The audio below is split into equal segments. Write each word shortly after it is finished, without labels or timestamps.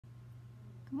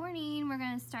Good morning. We're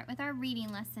going to start with our reading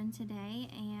lesson today,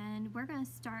 and we're going to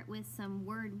start with some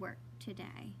word work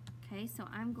today. Okay, so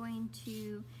I'm going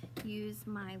to use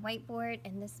my whiteboard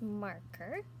and this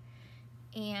marker,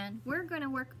 and we're going to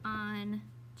work on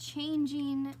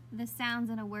changing the sounds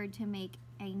in a word to make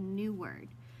a new word.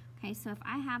 Okay, so if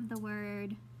I have the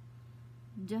word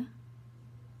dog,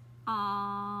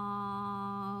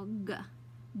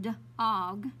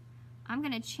 dog, I'm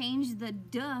going to change the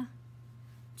d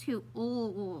to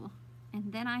ol,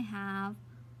 and then I have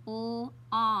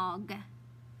og,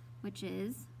 which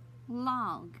is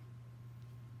log.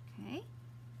 Okay,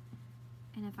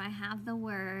 and if I have the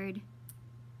word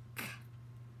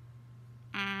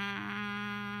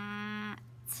at,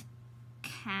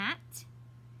 cat,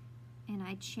 and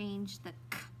I change the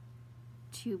k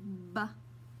to b,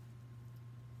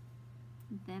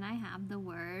 then I have the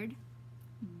word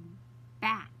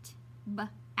bat,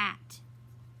 b-at.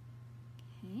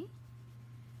 Okay,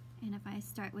 and if I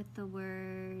start with the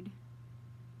word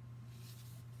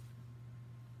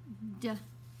d,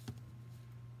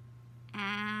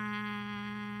 add,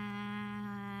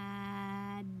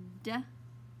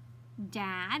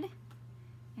 dad,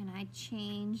 and I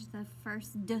change the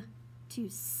first d to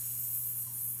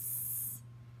s,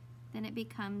 then it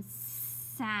becomes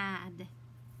sad.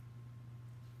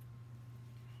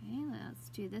 Okay, let's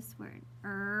do this word.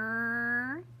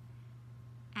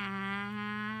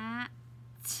 At.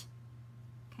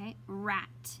 Okay, rat.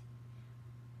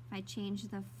 If I change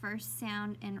the first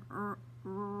sound in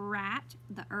rat,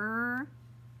 the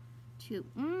to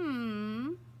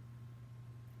then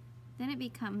it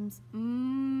becomes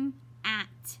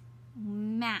at,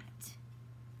 mat.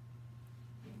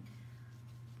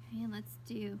 Okay, let's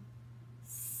do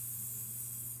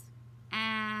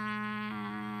add,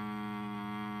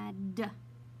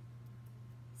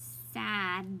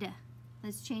 sad.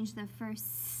 Let's change the first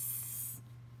s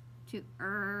to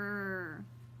add,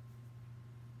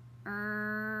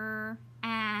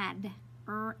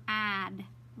 add,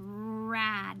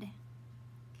 rad.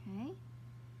 Okay,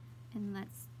 and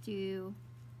let's do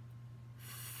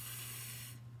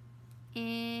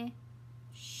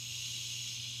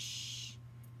sh.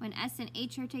 When S and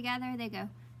H are together, they go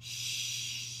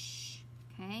shh.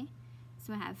 Okay,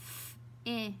 so I have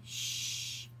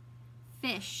ish,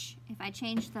 fish. If I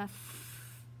change the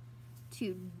f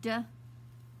to d,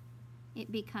 it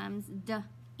becomes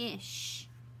d-ish,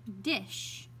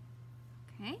 dish.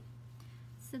 Okay,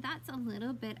 so that's a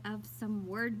little bit of some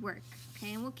word work.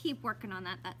 Okay, and we'll keep working on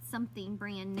that. That's something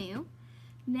brand new.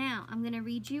 Now, I'm going to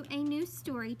read you a new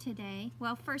story today.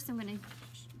 Well, first I'm going to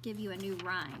give you a new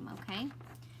rhyme, okay?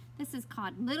 This is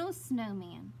called Little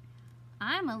Snowman.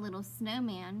 I'm a little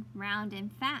snowman, round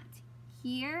and fat.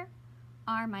 Here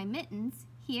are my mittens,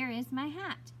 here is my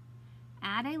hat.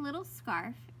 Add a little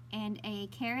scarf and a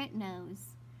carrot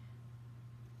nose.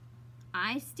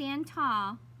 I stand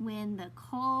tall when the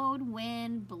cold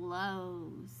wind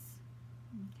blows.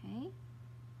 Okay?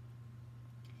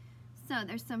 So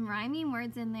there's some rhyming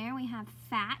words in there. We have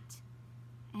fat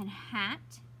and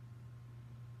hat,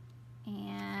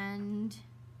 and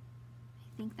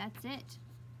I think that's it.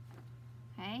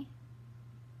 Okay?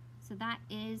 So that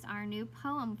is our new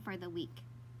poem for the week.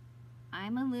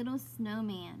 I'm a little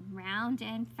snowman, round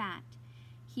and fat.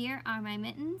 Here are my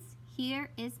mittens, here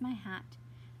is my hat.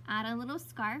 Add a little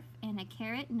scarf and a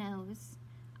carrot nose.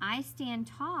 I stand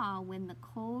tall when the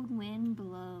cold wind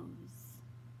blows.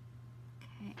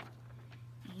 Okay,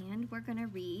 and we're gonna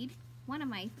read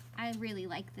I really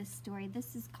like this story.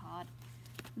 This is called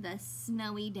The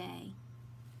Snowy Day.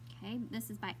 Okay, this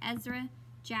is by Ezra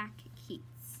Jack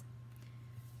Keats.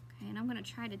 Okay, and I'm gonna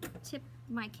try to tip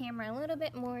my camera a little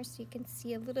bit more so you can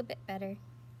see a little bit better.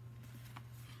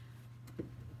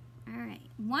 All right,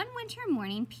 one winter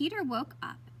morning, Peter woke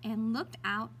up and looked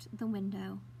out the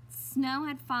window. Snow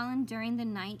had fallen during the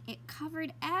night. It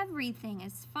covered everything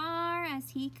as far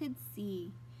as he could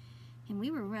see. And we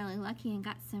were really lucky and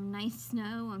got some nice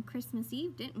snow on Christmas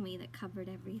Eve, didn't we, that covered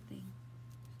everything.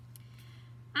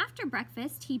 After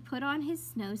breakfast, he put on his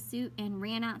snowsuit and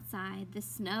ran outside. The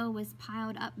snow was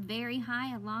piled up very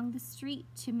high along the street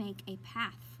to make a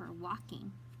path for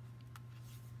walking.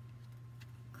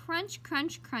 Crunch,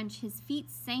 crunch, crunch, his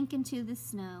feet sank into the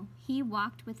snow. He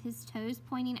walked with his toes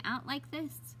pointing out like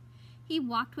this. He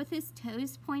walked with his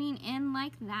toes pointing in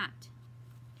like that.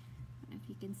 I don't know if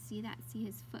you can see that, see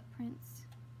his footprints.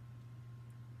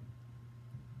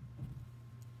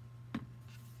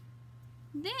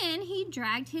 Then he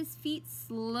dragged his feet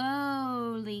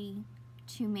slowly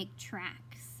to make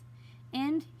tracks,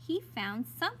 and he found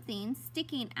something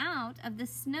sticking out of the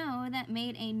snow that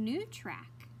made a new track.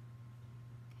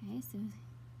 Okay, so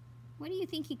What do you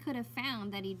think he could have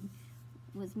found that he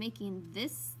was making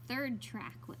this third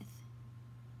track with?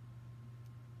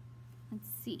 Let's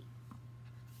see.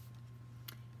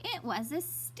 It was a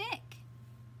stick.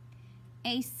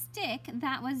 A stick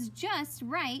that was just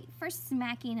right for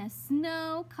smacking a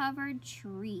snow-covered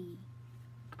tree.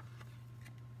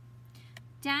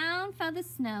 Down fell the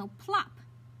snow, plop,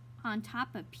 on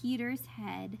top of Peter's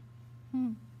head.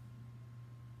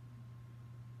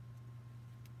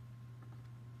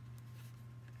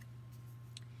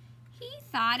 He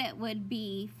thought it would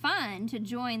be fun to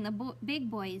join the big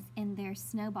boys in their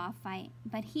snowball fight,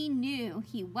 but he knew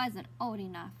he wasn't old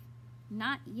enough.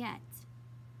 Not yet.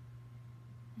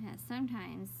 Yeah,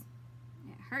 sometimes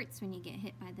it hurts when you get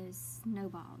hit by those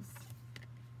snowballs.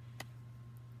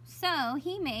 So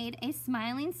he made a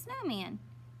smiling snowman,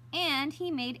 and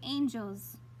he made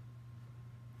angels.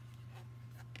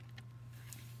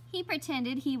 He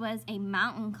pretended he was a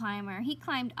mountain climber. He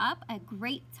climbed up a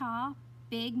great tall,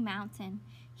 big mountain,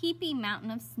 heapy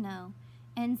mountain of snow,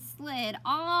 and slid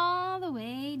all the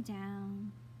way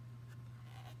down.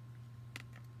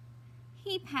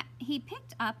 He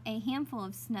picked up a handful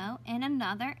of snow and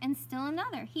another and still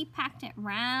another. He packed it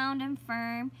round and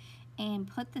firm and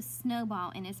put the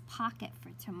snowball in his pocket for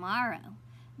tomorrow.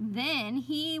 Then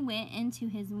he went into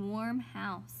his warm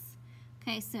house.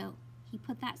 Okay, so he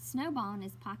put that snowball in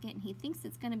his pocket and he thinks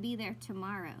it's going to be there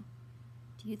tomorrow.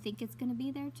 Do you think it's going to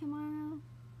be there tomorrow?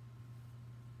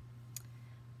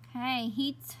 Okay,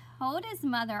 he told his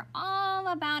mother all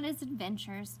about his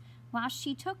adventures while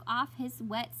she took off his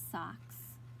wet socks.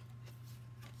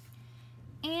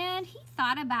 And he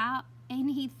thought about them.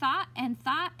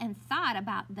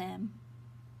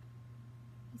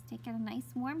 He's taking a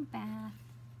nice warm bath.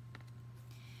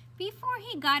 Before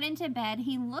he got into bed,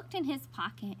 he looked in his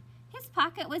pocket. His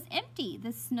pocket was empty.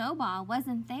 The snowball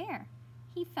wasn't there.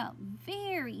 He felt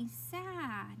very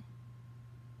sad.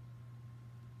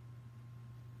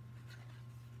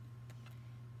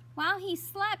 While he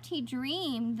slept, he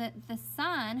dreamed that the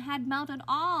sun had melted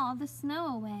all the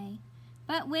snow away.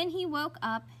 But when he woke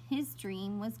up, his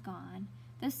dream was gone.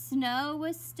 The snow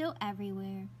was still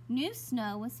everywhere. New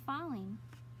snow was falling.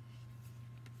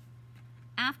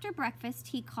 After breakfast,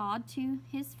 he called to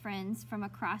his friends from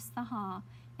across the hall,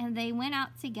 and they went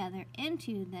out together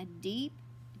into the deep,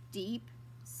 deep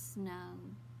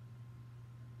snow.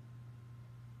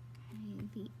 Okay,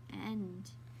 the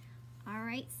end. All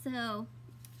right, so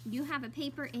you have a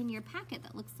paper in your packet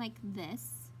that looks like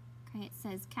this. Okay, it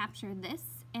says capture this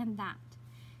and that.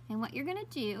 And what you're going to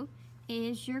do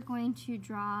is you're going to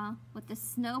draw what the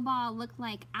snowball looked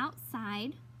like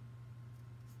outside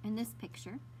in this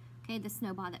picture. Okay, the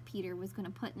snowball that Peter was going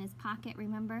to put in his pocket,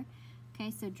 remember?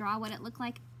 Okay, so draw what it looked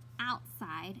like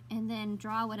outside and then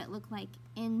draw what it looked like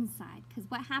inside. Because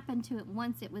what happened to it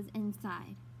once it was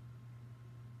inside?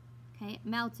 Okay, it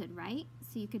melted, right?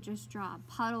 So you could just draw a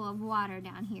puddle of water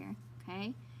down here,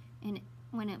 okay? And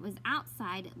when it was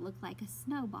outside, it looked like a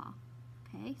snowball.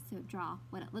 Okay, so draw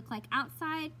what it looked like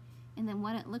outside and then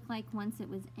what it looked like once it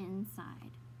was inside.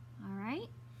 All right,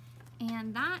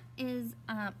 and that is,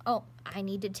 oh, I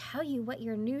need to tell you what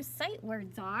your new sight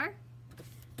words are.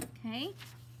 Okay,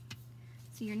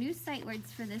 so your new sight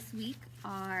words for this week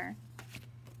are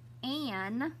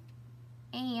an.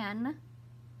 Okay,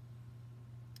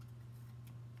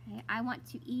 I want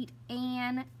to eat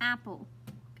an apple.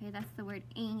 Okay, that's the word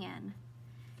an.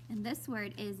 And this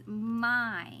word is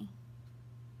my.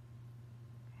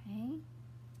 Okay,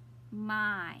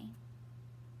 my.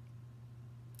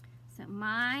 So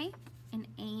my and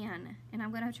an. And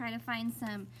I'm going to try to find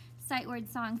some sight word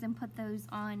songs and put those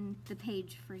on the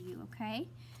page for you, okay?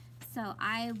 So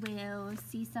I will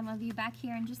see some of you back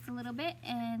here in just a little bit,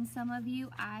 and some of you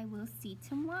I will see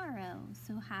tomorrow.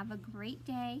 So have a great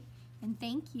day, and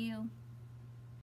thank you.